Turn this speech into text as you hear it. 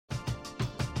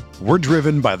We're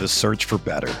driven by the search for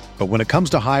better. But when it comes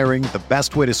to hiring, the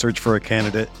best way to search for a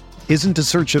candidate isn't to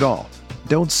search at all.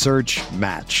 Don't search,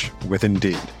 match with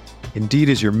Indeed. Indeed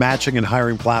is your matching and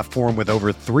hiring platform with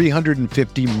over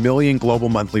 350 million global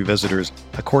monthly visitors,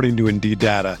 according to Indeed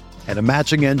data, and a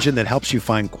matching engine that helps you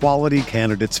find quality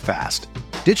candidates fast.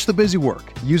 Ditch the busy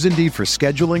work. Use Indeed for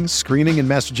scheduling, screening, and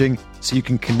messaging so you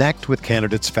can connect with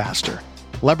candidates faster.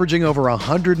 Leveraging over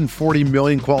 140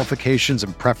 million qualifications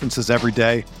and preferences every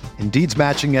day, Indeed's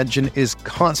matching engine is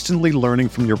constantly learning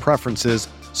from your preferences,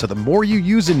 so the more you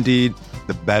use Indeed,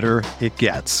 the better it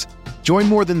gets. Join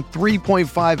more than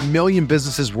 3.5 million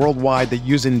businesses worldwide that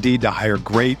use Indeed to hire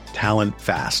great talent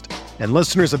fast. And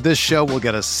listeners of this show will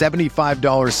get a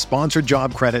 $75 sponsored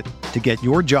job credit to get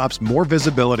your jobs more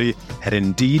visibility at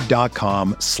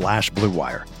Indeed.com/Blue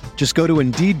Wire. Just go to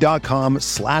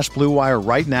Indeed.com/Blue Wire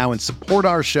right now and support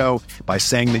our show by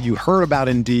saying that you heard about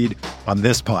Indeed on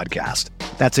this podcast.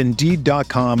 That's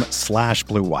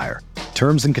Indeed.com/Blue Wire.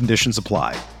 Terms and conditions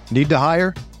apply. Need to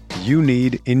hire? You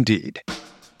need Indeed.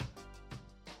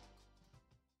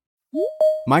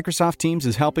 Microsoft Teams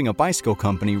is helping a bicycle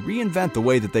company reinvent the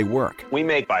way that they work. We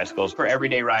make bicycles for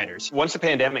everyday riders. Once the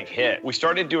pandemic hit, we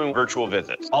started doing virtual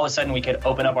visits. All of a sudden, we could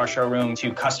open up our showroom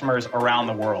to customers around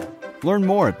the world. Learn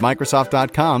more at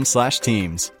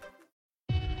Microsoft.com/Teams.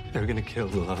 They're gonna kill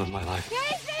the love of my life.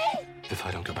 Casey! If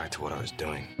I don't go back to what I was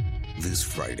doing. This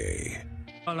Friday.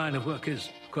 Our line of work is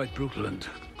quite brutal and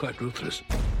quite ruthless.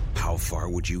 How far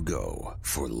would you go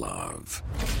for love?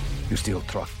 You steal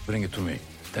truck, bring it to me.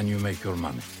 Then you make your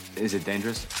money. Is it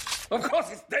dangerous? Of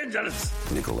course it's dangerous!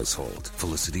 Nicholas Hoult,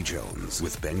 Felicity Jones,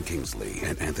 with Ben Kingsley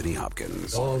and Anthony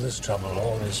Hopkins. All this trouble,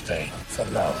 all this pain, for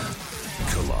love.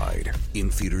 Collide, in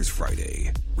theaters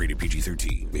Friday. Rated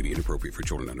PG-13, may be inappropriate for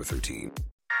children under 13.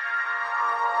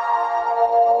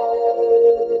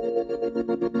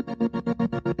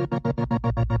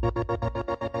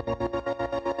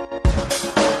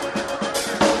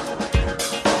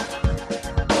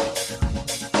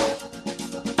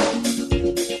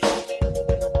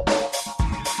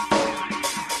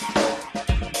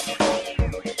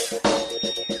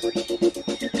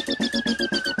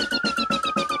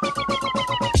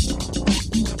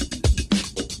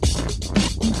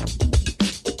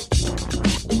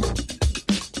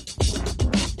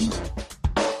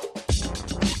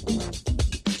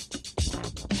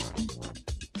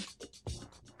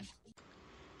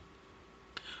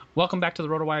 Welcome back to the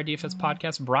RotoWire DFS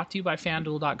podcast, brought to you by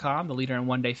FanDuel.com, the leader in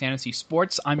one-day fantasy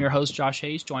sports. I'm your host, Josh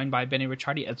Hayes, joined by Benny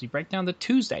Ricciardi as we break down the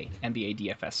Tuesday NBA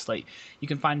DFS slate. You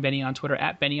can find Benny on Twitter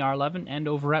at BennyR11 and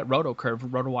over at RotoCurve,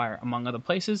 RotoWire, among other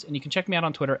places. And you can check me out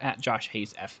on Twitter at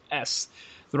JoshHayesFS.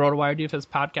 The RotoWire DFS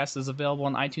podcast is available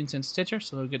on iTunes and Stitcher,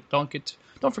 so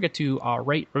don't forget to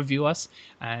rate, review us,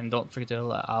 and don't forget to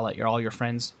let all your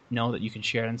friends know that you can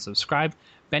share and subscribe.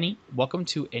 Benny, welcome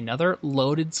to another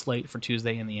loaded slate for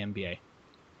Tuesday in the NBA.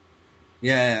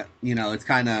 Yeah, it's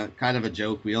kind of a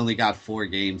joke. We only got 4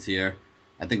 games here.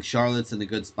 I think Charlotte's in a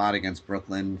good spot against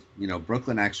Brooklyn.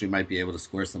 Brooklyn actually might be able to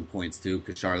score some points too,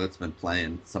 because Charlotte's been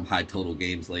playing some high total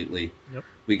games lately. Yep.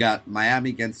 We got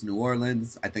Miami against New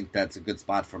Orleans. I think that's a good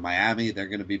spot for Miami. They're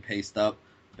going to be paced up.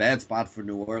 Bad spot for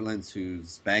New Orleans,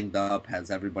 who's banged up,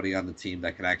 has everybody on the team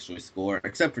that can actually score,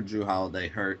 except for Drew Holiday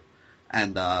hurt.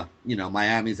 And,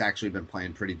 Miami's actually been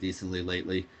playing pretty decently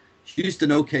lately. Houston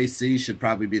OKC should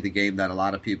probably be the game that a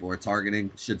lot of people are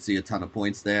targeting. Should see a ton of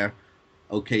points there.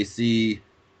 OKC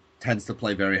tends to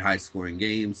play very high-scoring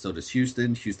games. So does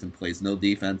Houston. Houston plays no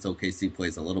defense. OKC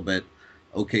plays a little bit.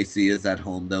 OKC is at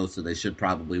home, though, so they should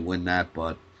probably win that.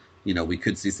 But, we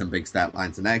could see some big stat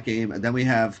lines in that game. And then we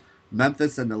have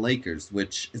Memphis and the Lakers,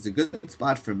 which is a good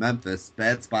spot for Memphis,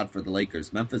 bad spot for the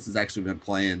Lakers. Memphis has actually been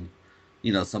playing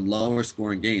some lower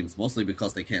scoring games, mostly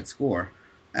because they can't score.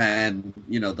 And,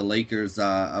 the Lakers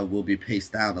will be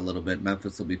paced down a little bit.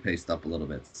 Memphis will be paced up a little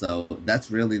bit. So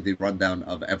that's really the rundown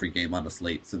of every game on the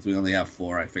slate. Since we only have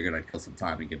 4, I figured I'd kill some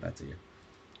time and give that to you.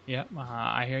 Yeah,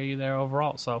 I hear you there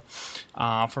overall. So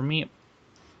for me,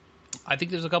 I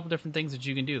think there's a couple different things that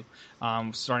you can do,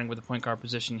 starting with the point guard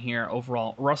position here.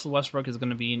 Overall, Russell Westbrook is going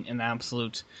to be an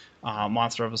absolute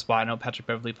monster of a spot. I know Patrick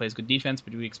Beverley plays good defense,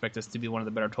 but we expect this to be one of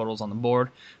the better totals on the board.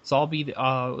 So I'll be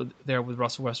there with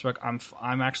Russell Westbrook.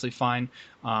 I'm actually fine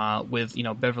with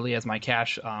Beverley as my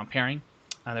cash pairing.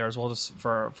 There as well, just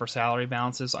for salary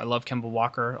balances. I love Kemba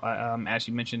Walker, as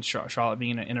you mentioned, Charlotte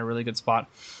being in a really good spot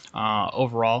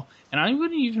overall. And I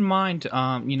wouldn't even mind,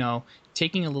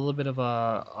 taking a little bit of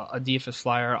a DFS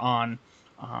flyer on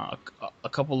a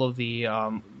couple of the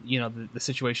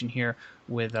situation here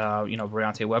with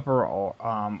Briante Weber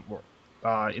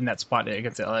in that spot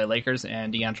against the LA Lakers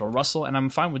and D'Angelo Russell, and I'm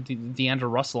fine with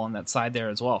D'Angelo Russell on that side there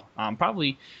as well.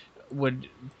 Probably would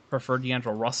prefer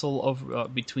D'Angelo Russell over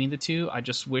between the two. I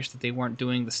just wish that they weren't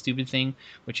doing the stupid thing,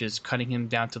 which is cutting him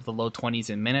down to the low 20s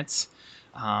in minutes.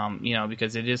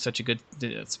 Because it is such a good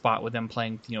spot with them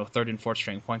playing, third and fourth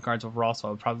string point guards overall. So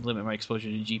I would probably limit my exposure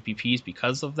to GPPs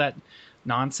because of that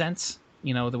nonsense,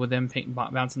 with them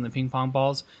bouncing the ping pong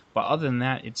balls. But other than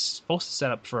that, it's supposed to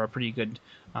set up for a pretty good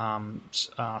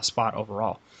spot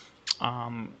overall.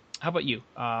 How about you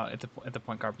at the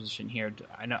point guard position here?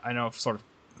 I know I've sort of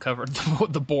covered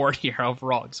the board here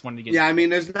overall. I just wanted to get. Yeah, I mean,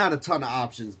 there's not a ton of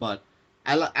options, but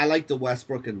I like the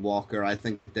Westbrook and Walker. I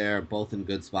think they're both in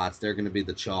good spots. They're going to be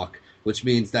the chalk, which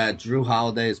means that Drew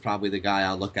Holiday is probably the guy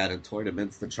I'll look at in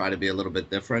tournaments to try to be a little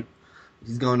bit different.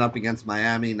 He's going up against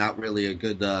Miami, not really a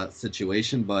good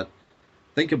situation, but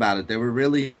think about it. There were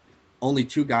really only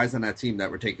 2 guys on that team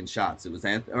that were taking shots. It was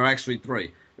actually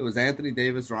 3. It was Anthony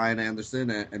Davis, Ryan Anderson,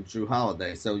 and Drew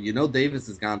Holiday. So Davis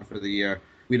is gone for the year.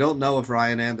 We don't know if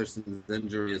Ryan Anderson's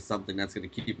injury is something that's going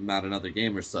to keep him out another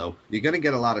game or so. You're going to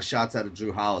get a lot of shots out of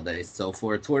Drew Holiday. So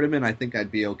for a tournament, I think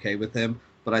I'd be okay with him.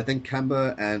 But I think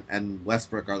Kemba and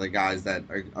Westbrook are the guys that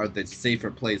are the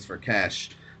safer plays for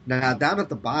cash. Now, down at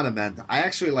the bottom end, I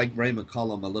actually like Ray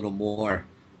McCollum a little more.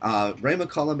 Ray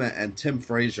McCollum and Tim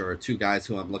Frazier are 2 guys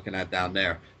who I'm looking at down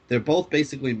there. They're both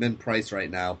basically min price right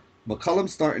now.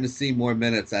 McCollum's starting to see more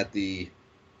minutes at the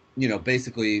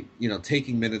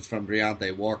taking minutes from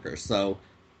Deontay Walker. So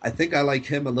I think I like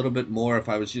him a little bit more if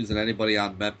I was using anybody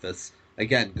on Memphis.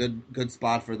 Again, good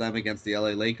spot for them against the LA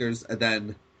Lakers. And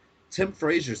then Tim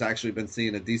Frazier's actually been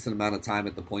seeing a decent amount of time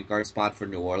at the point guard spot for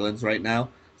New Orleans right now,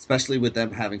 especially with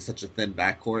them having such a thin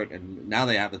backcourt, and now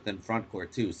they have a thin front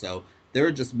court too. So there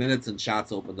are just minutes and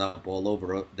shots opened up all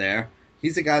over there.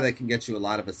 He's a guy that can get you a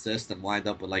lot of assists and wind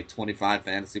up with like 25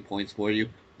 fantasy points for you.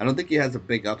 I don't think he has a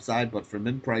big upside, but for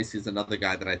min price, he's another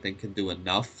guy that I think can do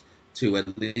enough to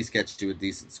at least get you a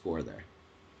decent score there.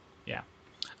 Yeah.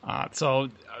 So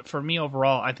for me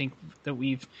overall, I think that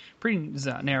we've pretty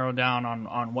narrowed down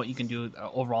on what you can do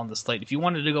overall on the slate. If you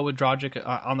wanted to go with Dragic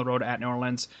on the road at New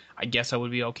Orleans, I guess I would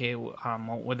be okay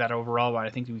with that overall. But I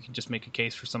think we can just make a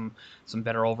case for some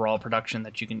better overall production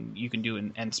that you can do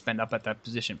and spend up at that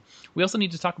position. We also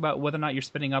need to talk about whether or not you're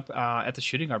spending up at the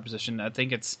shooting guard position. I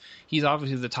think he's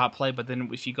obviously the top play, but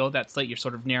then if you go that slate, you're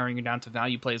sort of narrowing it down to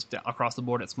value plays across the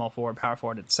board at small forward, power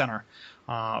forward, at center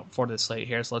for this slate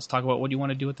here. So let's talk about what you want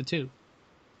to do with the 2.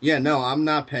 Yeah, no, I'm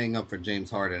not paying up for James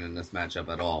Harden in this matchup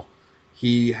at all.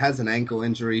 He has an ankle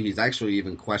injury. He's actually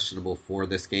even questionable for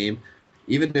this game.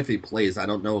 Even if he plays, I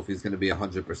don't know if he's going to be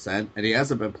 100%, and he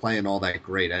hasn't been playing all that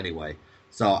great anyway.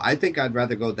 So I think I'd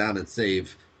rather go down and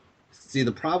save. See,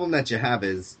 the problem that you have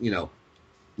is,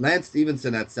 Lance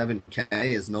Stevenson at 7K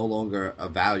is no longer a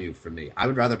value for me. I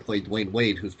would rather play Dwayne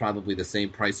Wade, who's probably the same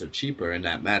price or cheaper in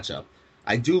that matchup.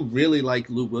 I do really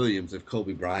like Lou Williams if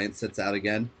Kobe Bryant sits out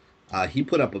again. He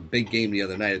put up a big game the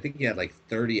other night. I think he had like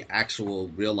 30 actual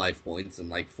real-life points and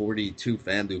like 42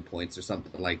 FanDuel points or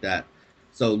something like that.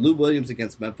 So Lou Williams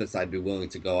against Memphis, I'd be willing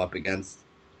to go up against.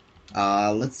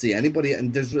 Let's see, anybody,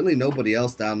 and there's really nobody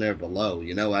else down there below.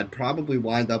 I'd probably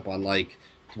wind up on like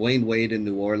Dwayne Wade in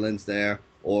New Orleans there,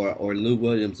 or Lou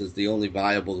Williams is the only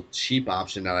viable cheap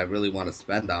option that I really want to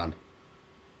spend on.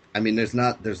 I mean, there's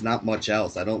not much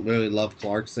else. I don't really love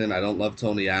Clarkson. I don't love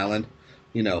Tony Allen.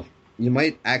 You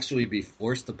might actually be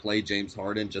forced to play James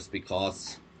Harden just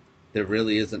because there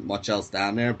really isn't much else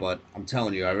down there. But I'm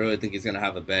telling you, I really think he's going to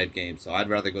have a bad game. So I'd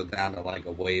rather go down to like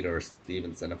a Wade or a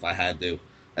Stevenson if I had to,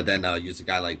 and then use a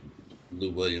guy like Lou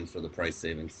Williams for the price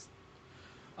savings.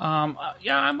 You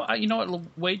know what?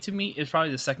 Wade to me is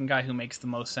probably the second guy who makes the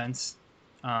most sense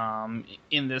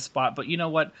in this spot. But you know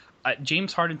what?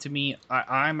 James Harden to me,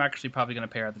 I'm actually probably going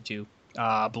to pair the 2.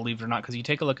 Believe it or not, because you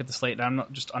take a look at the slate, and I'm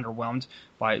not just underwhelmed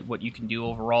by what you can do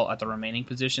overall at the remaining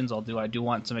positions. I do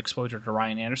want some exposure to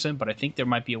Ryan Anderson, but I think there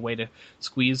might be a way to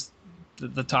squeeze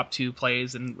the top 2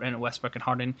 plays and Westbrook and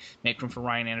Harden, make room for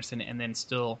Ryan Anderson, and then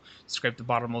still scrape the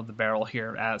bottom of the barrel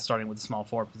here starting with the small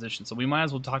forward position. So we might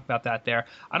as well talk about that there.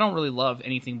 I don't really love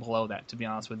anything below that, to be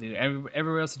honest with you.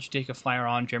 Everywhere else that you take a flyer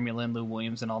on, Jeremy Lin, Lou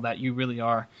Williams, and all that, you really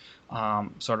are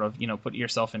put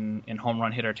yourself in home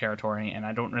run hitter territory, and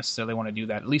I don't necessarily want to do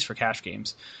that, at least for cash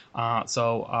games. Let's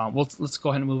go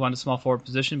ahead and move on to small forward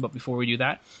position, but before we do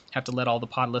that, have to let all the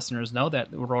pod listeners know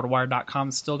that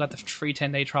RotoWire.com still got the free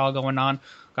 10-day trial going on.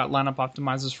 Got lineup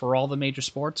optimizers for all the major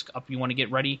sports. You want to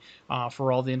get ready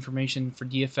for all the information for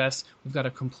DFS. We've got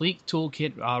a complete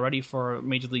toolkit ready for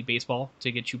Major League Baseball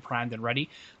to get you primed and ready,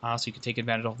 so you can take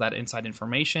advantage of that inside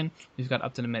information. We've got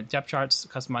up-to-the-minute depth charts,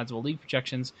 customizable league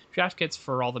projections, draft draft kits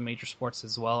for all the major sports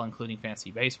as well, including fantasy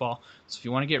baseball. So if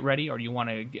you want to get ready or you want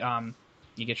to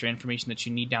you get your information that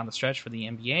you need down the stretch for the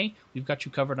NBA, we've got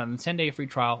you covered on the 10-day free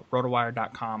trial,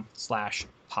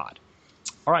 rotowire.com/pod.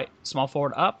 All right, small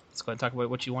forward up. Let's go ahead and talk about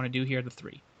what you want to do here, the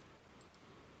 3.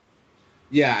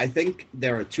 Yeah, I think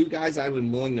there are 2 guys I would be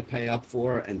willing to pay up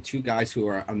for and 2 guys who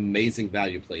are amazing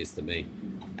value plays to me.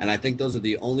 And I think those are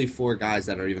the only 4 guys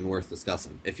that are even worth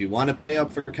discussing. If you want to pay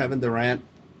up for Kevin Durant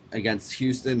against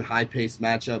Houston, high-paced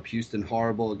matchup, Houston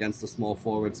horrible against the small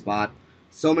forward spot,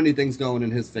 so many things going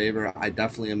in his favor, I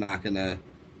definitely am not going to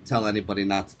tell anybody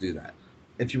not to do that.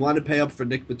 If you want to pay up for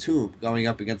Nick Batum going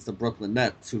up against the Brooklyn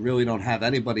Nets, who really don't have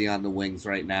anybody on the wings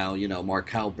right now,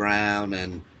 Markel Brown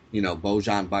and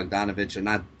Bojan Bogdanovic are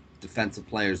not defensive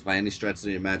players by any stretch of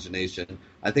the imagination.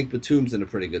 I think Batum's in a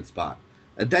pretty good spot.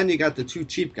 And then you got the 2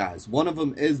 cheap guys. One of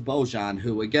them is Bojan,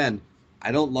 who, again,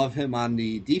 I don't love him on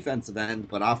the defensive end,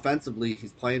 but offensively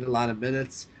he's playing a lot of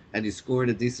minutes and he's scoring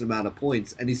a decent amount of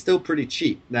points, and he's still pretty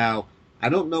cheap. Now, I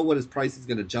don't know what his price is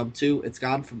going to jump to. It's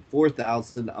gone from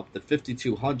 $4,000 up to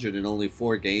 $5,200 in only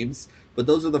 4 games. But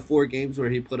those are the 4 games where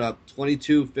he put up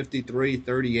 22, 53,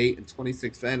 38, and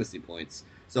 26 fantasy points.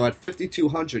 So at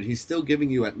 $5,200, he's still giving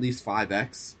you at least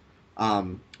 5x,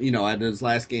 at his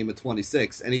last game of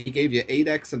 26. And he gave you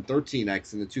 8x and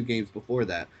 13x in the 2 games before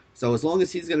that. So as long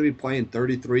as he's going to be playing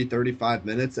 33, 35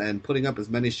 minutes and putting up as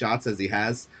many shots as he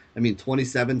has,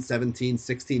 27, 17,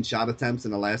 16 shot attempts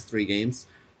in the last 3 games,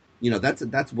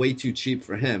 that's way too cheap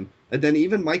for him. And then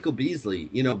even Michael Beasley,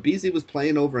 Beasley was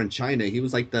playing over in China. He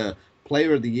was like the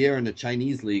player of the year in the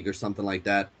Chinese league or something like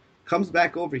that. Comes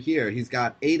back over here. He's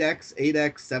got 8x,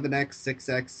 8x, 7x,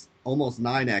 6x, almost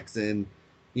 9x in,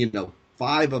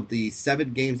 5 of the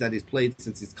 7 games that he's played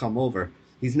since he's come over.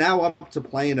 He's now up to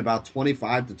playing about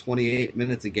 25 to 28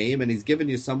 minutes a game, and he's giving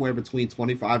you somewhere between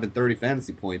 25 and 30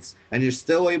 fantasy points. And you're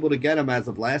still able to get him as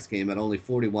of last game at only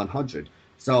 4,100.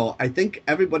 So I think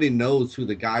everybody knows who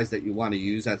the guys that you want to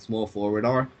use at small forward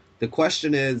are. The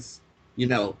question is,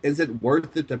 is it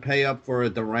worth it to pay up for a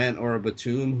Durant or a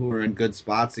Batum who are in good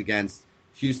spots against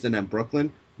Houston and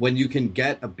Brooklyn when you can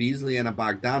get a Beasley and a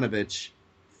Bogdanovic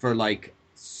for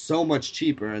so much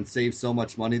cheaper and save so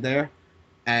much money there?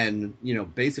 And,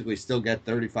 basically still get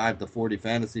 35 to 40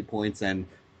 fantasy points and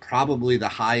probably the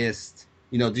highest.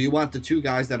 Do you want the 2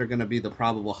 guys that are going to be the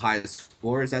probable highest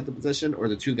scorers at the position, or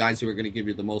the 2 guys who are going to give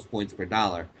you the most points per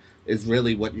dollar is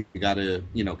really what you got to,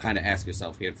 kind of ask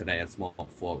yourself here today at small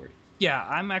forward. Yeah,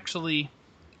 I'm actually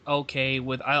okay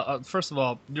with. First of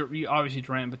all, obviously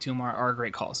Durant and Batum are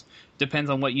great calls. Depends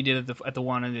on what you did at the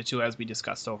 1 and the 2, as we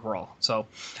discussed overall. So,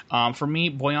 for me,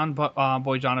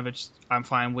 Bojanovic, I'm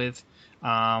fine with.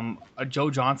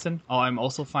 Joe Johnson, I'm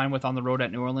also fine with on the road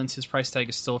at New Orleans. His price tag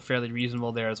is still fairly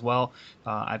reasonable there as well.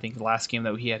 I think the last game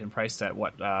that he had him priced at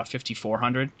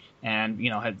 $5,400, and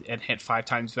had hit 5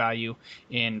 times value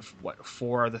in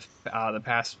 4 of the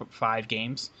past 5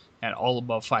 games at all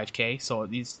above 5K. So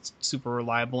he's super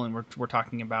reliable, and we're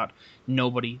talking about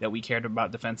nobody that we cared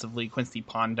about defensively, Quincy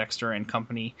Pondexter and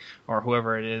company, or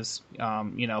whoever it is,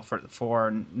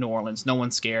 for New Orleans. No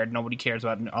one's scared. Nobody cares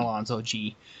about Alonzo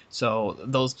G. So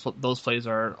those plays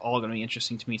are all going to be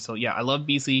interesting to me. So yeah, I love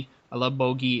Beasley, I love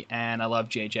Bogey, and I love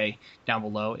JJ down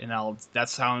below, and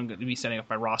that's how I'm going to be setting up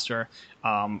my roster,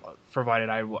 provided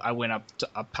I went up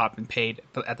top and paid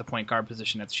at the point guard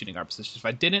position, at the shooting guard position. If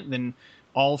I didn't, then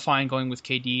all fine going with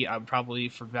KD. I would probably,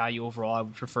 for value overall, I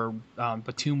would prefer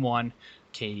Batum 1,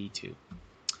 KD 2.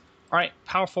 All right,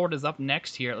 power forward is up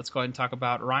next here. Let's go ahead and talk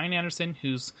about Ryan Anderson,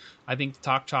 who's, I think, the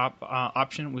top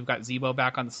option. We've got Zebo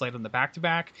back on the slate on the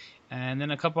back-to-back, and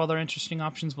then a couple other interesting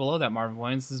options below that. Marvin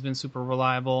Williams has been super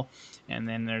reliable, and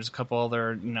then there's a couple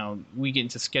other, we get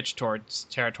into sketch towards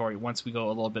territory once we go a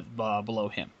little bit below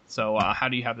him. So how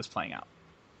do you have this playing out?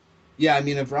 Yeah,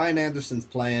 if Ryan Anderson's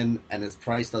playing and his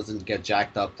price doesn't get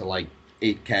jacked up to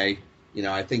 $8K,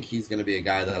 I think he's going to be a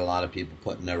guy that a lot of people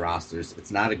put in their rosters.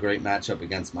 It's not a great matchup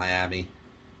against Miami.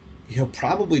 He'll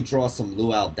probably draw some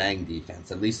Luol Deng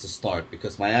defense, at least to start,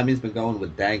 because Miami's been going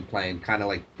with Deng playing kind of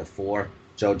like the 4,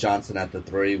 Joe Johnson at the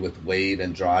 3 with Wade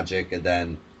and Dragic, and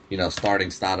then, starting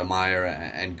Stoudemire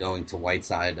and going to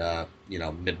Whiteside,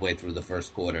 midway through the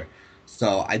first quarter.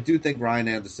 So I do think Ryan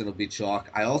Anderson will be chalk.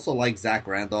 I also like Zach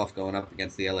Randolph going up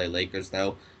against the LA Lakers,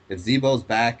 though. If Zebo's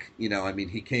back,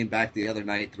 he came back the other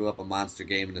night, threw up a monster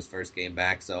game in his first game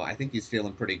back, so I think he's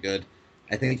feeling pretty good.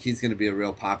 I think he's going to be a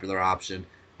real popular option.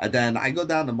 And then I go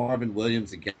down to Marvin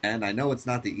Williams again. I know it's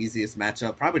not the easiest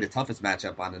matchup, probably the toughest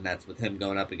matchup on the Nets with him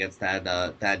going up against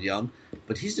Thad Young,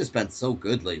 but he's just been so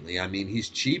good lately. He's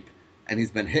cheap, and he's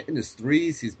been hitting his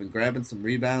threes. He's been grabbing some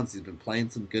rebounds. He's been playing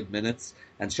some good minutes.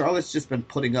 And Charlotte's just been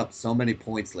putting up so many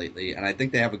points lately, and I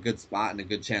think they have a good spot and a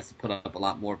good chance to put up a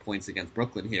lot more points against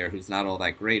Brooklyn here, who's not all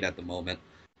that great at the moment.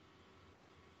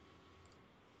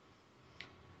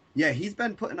 Yeah, he's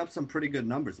been putting up some pretty good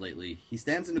numbers lately. He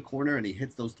stands in the corner and he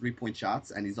hits those three-point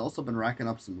shots, and he's also been racking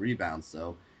up some rebounds.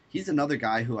 So he's another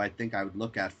guy who I think I would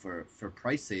look at for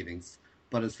price savings.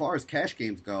 But as far as cash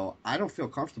games go, I don't feel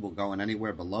comfortable going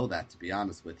anywhere below that, to be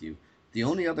honest with you. The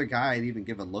only other guy I'd even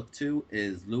give a look to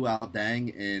is Luol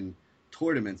Deng in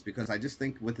tournaments, because I just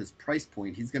think with his price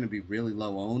point, he's going to be really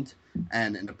low owned.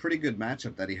 And in a pretty good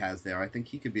matchup that he has there, I think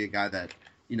he could be a guy that,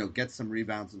 gets some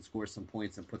rebounds and scores some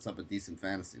points and puts up a decent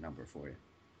fantasy number for you.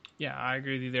 Yeah, I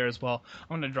agree with you there as well.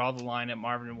 I'm going to draw the line at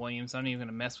Marvin Williams. I'm not even going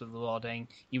to mess with Luol Deng,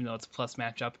 even though it's a plus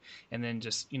matchup. And then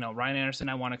just, Ryan Anderson,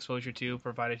 I want exposure to,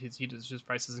 provided his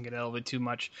price doesn't get elevated too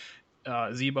much.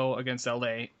 Zebo against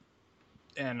LA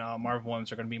and Marvin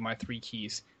Williams are going to be my three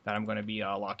keys that I'm going to be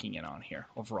locking in on here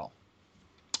overall.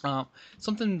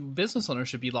 Something business owners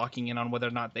should be locking in on, whether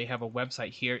or not they have a website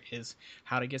here, is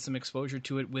how to get some exposure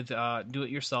to it with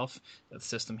do-it-yourself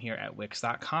system here at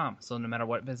Wix.com. So no matter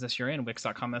what business you're in,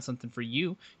 Wix.com has something for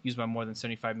you, used by more than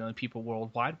 75 million people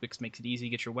worldwide. Wix makes it easy to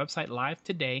get your website live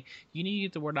today. You need to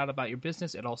get the word out about your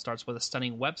business. It all starts with a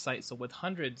stunning website. So with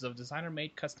hundreds of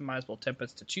designer-made customizable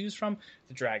templates to choose from,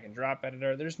 the drag-and-drop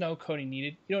editor, there's no coding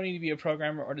needed. You don't need to be a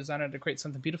programmer or designer to create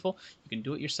something beautiful. You can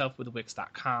do it yourself with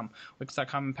Wix.com.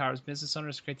 Wix.com empowers business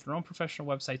owners to create their own professional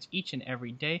websites each and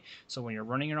every day. So when you're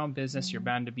running your own business, you're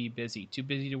bound to be busy. Too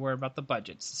busy to worry about the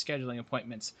budgets, the scheduling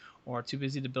appointments, or too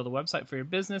busy to build a website for your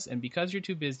business. And because you're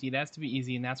too busy, that's to be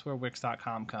easy, and that's where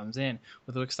Wix.com comes in.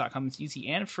 With Wix.com, it's easy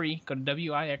and free. Go to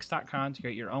Wix.com to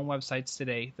create your own websites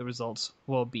today. The results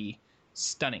will be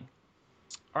stunning.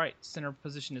 All right, center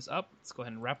position is up. Let's go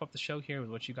ahead and wrap up the show here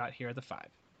with what you got here at the 5.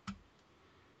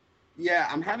 Yeah,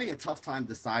 I'm having a tough time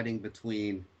deciding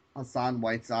between Hassan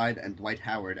Whiteside and Dwight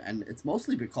Howard, and it's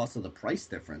mostly because of the price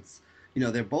difference.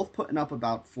 They're both putting up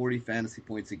about 40 fantasy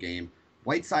points a game.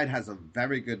 Whiteside has a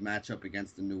very good matchup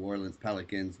against the New Orleans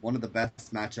Pelicans, one of the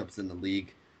best matchups in the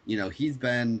league. He's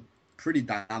been pretty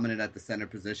dominant at the center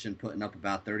position, putting up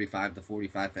about 35 to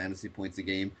 45 fantasy points a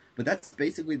game, but that's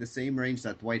basically the same range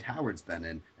that Dwight Howard's been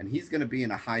in, and he's going to be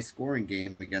in a high-scoring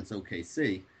game against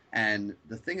OKC. And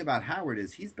the thing about Howard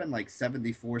is he's been like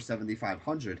 74,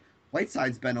 7,500.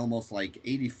 Whiteside's been almost like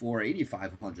 84,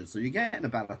 8,500. So you're getting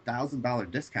about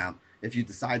 $1,000 discount if you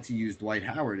decide to use Dwight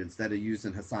Howard instead of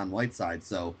using Hassan Whiteside.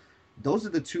 So those are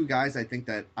the two guys I think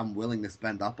that I'm willing to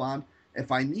spend up on.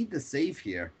 If I need to save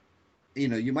here,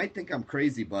 you might think I'm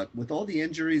crazy, but with all the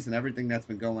injuries and everything that's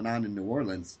been going on in New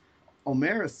Orleans,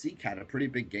 Omer Asik had a pretty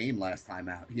big game last time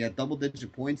out. He had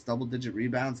double-digit points, double-digit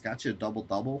rebounds, got you a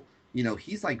double-double.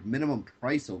 He's like minimum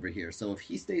price over here. So if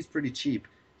he stays pretty cheap,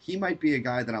 he might be a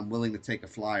guy that I'm willing to take a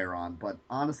flyer on. But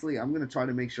honestly, I'm going to try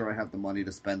to make sure I have the money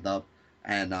to spend up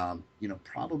and,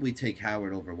 probably take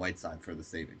Howard over Whiteside for the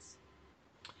savings.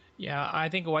 Yeah, I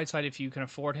think Whiteside, if you can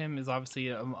afford him, is obviously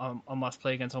a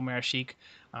must-play against Omer Asik.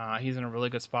 He's in a really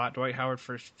good spot. Dwight Howard,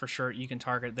 for sure, you can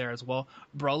target there as well.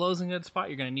 Brolo's in a good spot.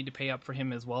 You're going to need to pay up for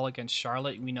him as well against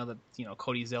Charlotte. We know that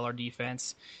Cody Zeller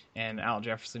defense and Al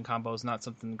Jefferson combo is not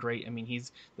something great. I mean,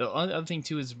 the other thing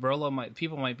too is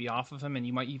people might be off of him, and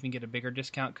you might even get a bigger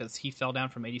discount because he fell down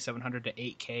from 8,700 to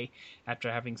 8K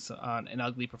after having an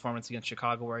ugly performance against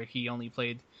Chicago, where he only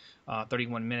played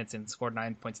 31 minutes and scored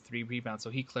 9 points, 3 rebounds. So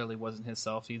he clearly wasn't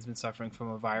himself. He's been suffering from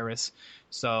a virus.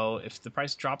 So if the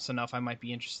price drops enough, I might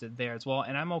be interested there as well.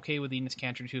 And I'm okay with Enes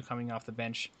Kanter too coming off the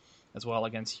bench as well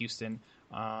against Houston.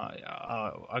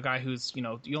 A guy who's,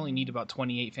 you only need about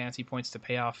 28 fantasy points to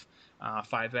pay off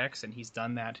 5X, and he's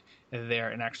done that there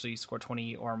and actually scored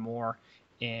 20 or more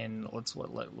in looks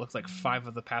like 5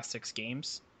 of the past 6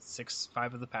 games.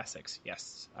 5 of the past 6,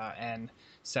 yes, and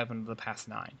 7 of the past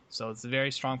 9. So it's a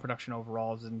very strong production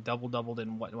overall. It's been doubled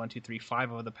in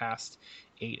 5 of the past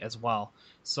 8 as well.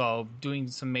 So doing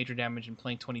some major damage and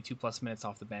playing 22 plus minutes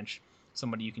off the bench,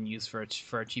 somebody you can use for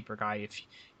a cheaper guy if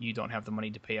you don't have the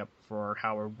money to pay up for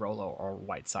Howard, Rolo, or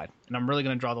Whiteside. And I'm really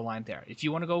going to draw the line there. If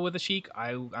you want to go with Asik,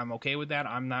 I'm okay with that.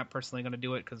 I'm not personally going to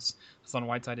do it because Hassan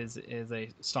Whiteside is a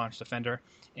staunch defender,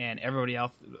 and everybody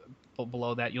else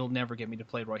below that, you'll never get me to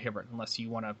play Roy Hibbert unless you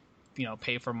want to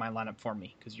pay for my lineup for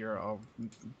me because you're a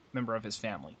member of his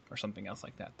family or something else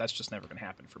like that. That's just never going to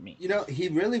happen for me. He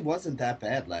really wasn't that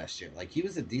bad last year. Like, he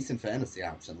was a decent fantasy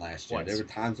option last year. There were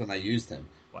times when I used him.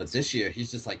 But this year,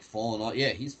 he's just like falling off. Yeah,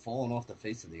 he's fallen off the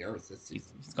face of the earth this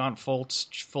season. He's gone full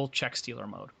check stealer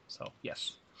mode. So,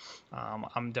 yes.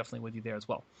 I'm definitely with you there as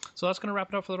well. So that's going to wrap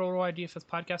it up for the RotoWire DFS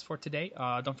podcast for today.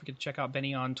 Don't forget to check out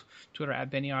Benny on Twitter at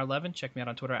BennyR11. Check me out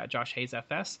on Twitter at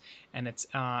JoshHayesFS. And it's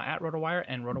at RotoWire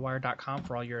and RotoWire.com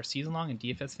for all your season-long and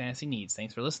DFS fantasy needs.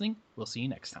 Thanks for listening. We'll see you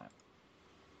next time.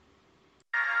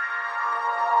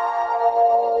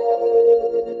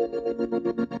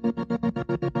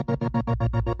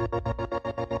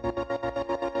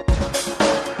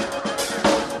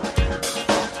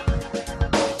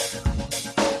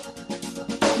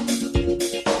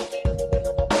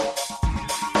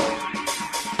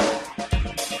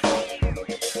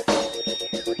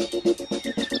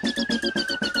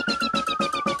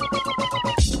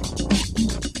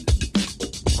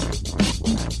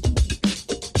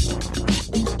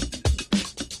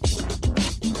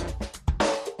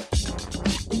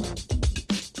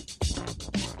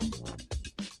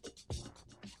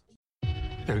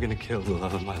 They're gonna kill the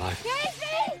love of my life.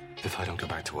 Casey! If I don't go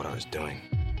back to what I was doing.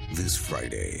 This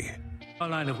Friday. Our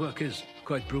line of work is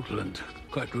quite brutal and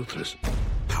quite ruthless.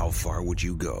 How far would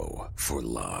you go for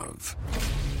love?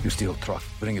 You steal truck,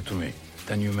 bring it to me.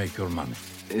 Then you make your money.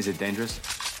 Is it dangerous?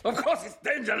 Of course it's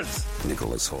dangerous!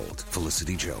 Nicholas Hoult,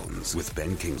 Felicity Jones, with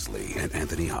Ben Kingsley and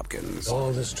Anthony Hopkins.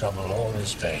 All this trouble, all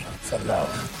this pain, for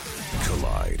love.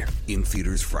 Collide. In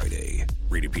theaters Friday.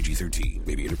 Rated PG-13.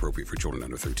 May be inappropriate for children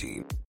under 13.